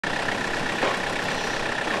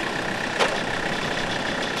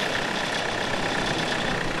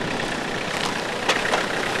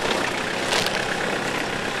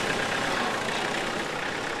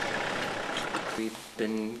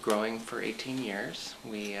been growing for 18 years.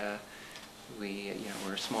 We're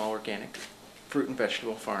a small organic fruit and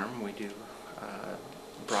vegetable farm. We do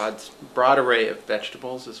broad array of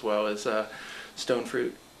vegetables, as well as stone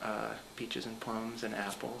fruit, peaches and plums and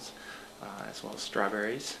apples, as well as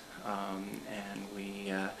strawberries. And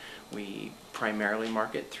we primarily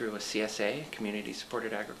market through a CSA, Community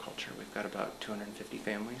Supported Agriculture. We've got about 250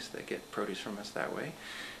 families that get produce from us that way.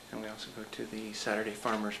 And we also go to the Saturday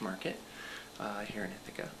Farmers Market here in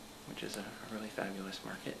Ithaca, which is a really fabulous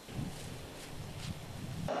market.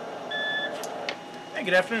 Hey,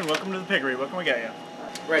 good afternoon. Welcome to the piggery. What can we get you?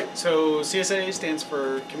 Right, so CSA stands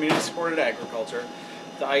for Community Supported Agriculture.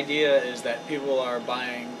 The idea is that people are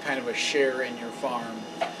buying kind of a share in your farm,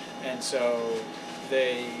 and so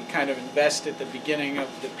they kind of invest at the beginning of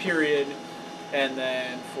the period, and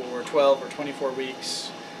then for 12 or 24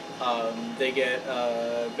 weeks they get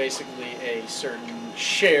basically a certain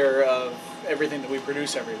share of everything that we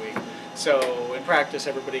produce every week. So in practice,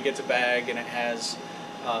 everybody gets a bag, and it has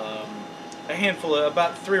a handful of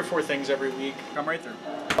about 3 or 4 things every week. Come right through.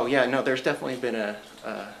 Oh yeah, no, there's definitely been a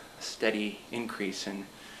steady increase in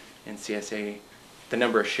CSA, the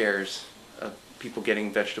number of shares of people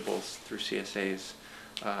getting vegetables through CSAs.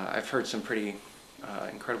 I've heard some pretty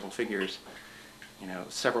incredible figures,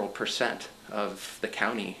 several percent of the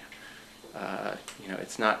county.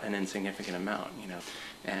 It's not an insignificant amount,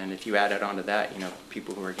 and if you add it onto that,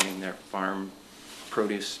 people who are getting their farm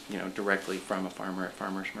produce, directly from a farmer at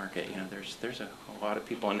farmers market, there's a lot of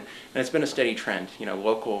people, and it's been a steady trend.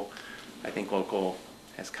 I think local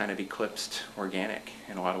has kind of eclipsed organic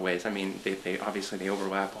in a lot of ways. I mean, they obviously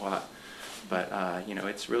overlap a lot, but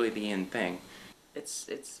it's really the in thing.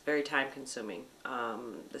 It's very time consuming.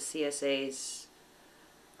 The CSAs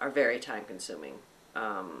are very time consuming.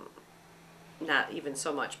 Not even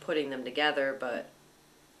so much putting them together, but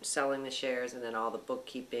selling the shares, and then all the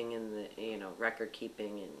bookkeeping and the record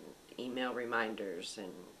keeping and email reminders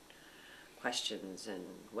and questions and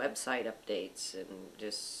website updates and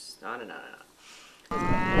just on and on and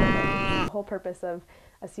on. The whole purpose of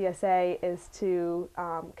a CSA is to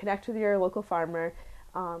connect with your local farmer,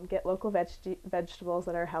 get local vegetables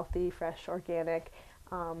that are healthy, fresh, organic,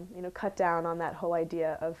 cut down on that whole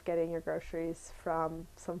idea of getting your groceries from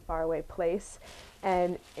some faraway place.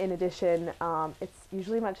 And in addition, it's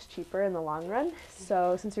usually much cheaper in the long run.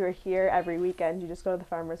 So since you were here every weekend, you just go to the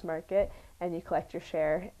farmer's market and you collect your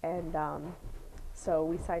share. And so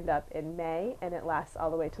we signed up in May, and it lasts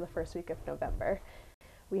all the way to the first week of November.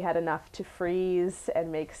 We had enough to freeze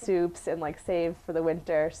and make soups and save for the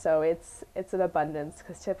winter. So it's an abundance,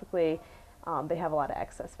 because typically they have a lot of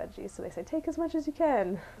excess veggies. So they say, take as much as you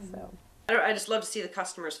can. Mm-hmm. So I just love to see the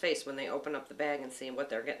customer's face when they open up the bag and see what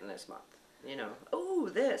they're getting this month. Oh,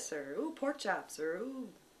 this, or oh, pork chops, or oh,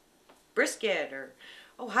 brisket, or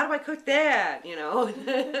oh, how do I cook that?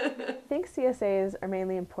 I think CSAs are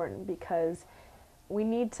mainly important because we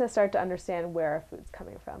need to start to understand where our food's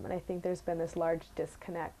coming from. And I think there's been this large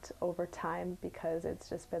disconnect over time, because it's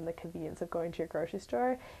just been the convenience of going to your grocery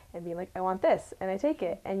store and being like, I want this, and I take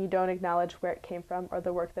it. And you don't acknowledge where it came from or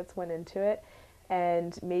the work that's went into it,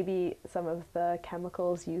 and maybe some of the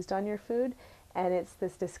chemicals used on your food. And it's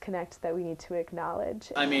this disconnect that we need to acknowledge.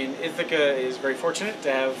 I mean, Ithaca is very fortunate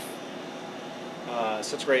to have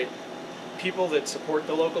such great people that support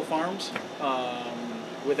the local farms.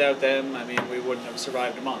 Without them, I mean, we wouldn't have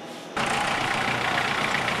survived a month. Well,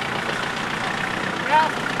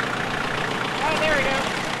 oh, there we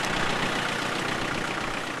go.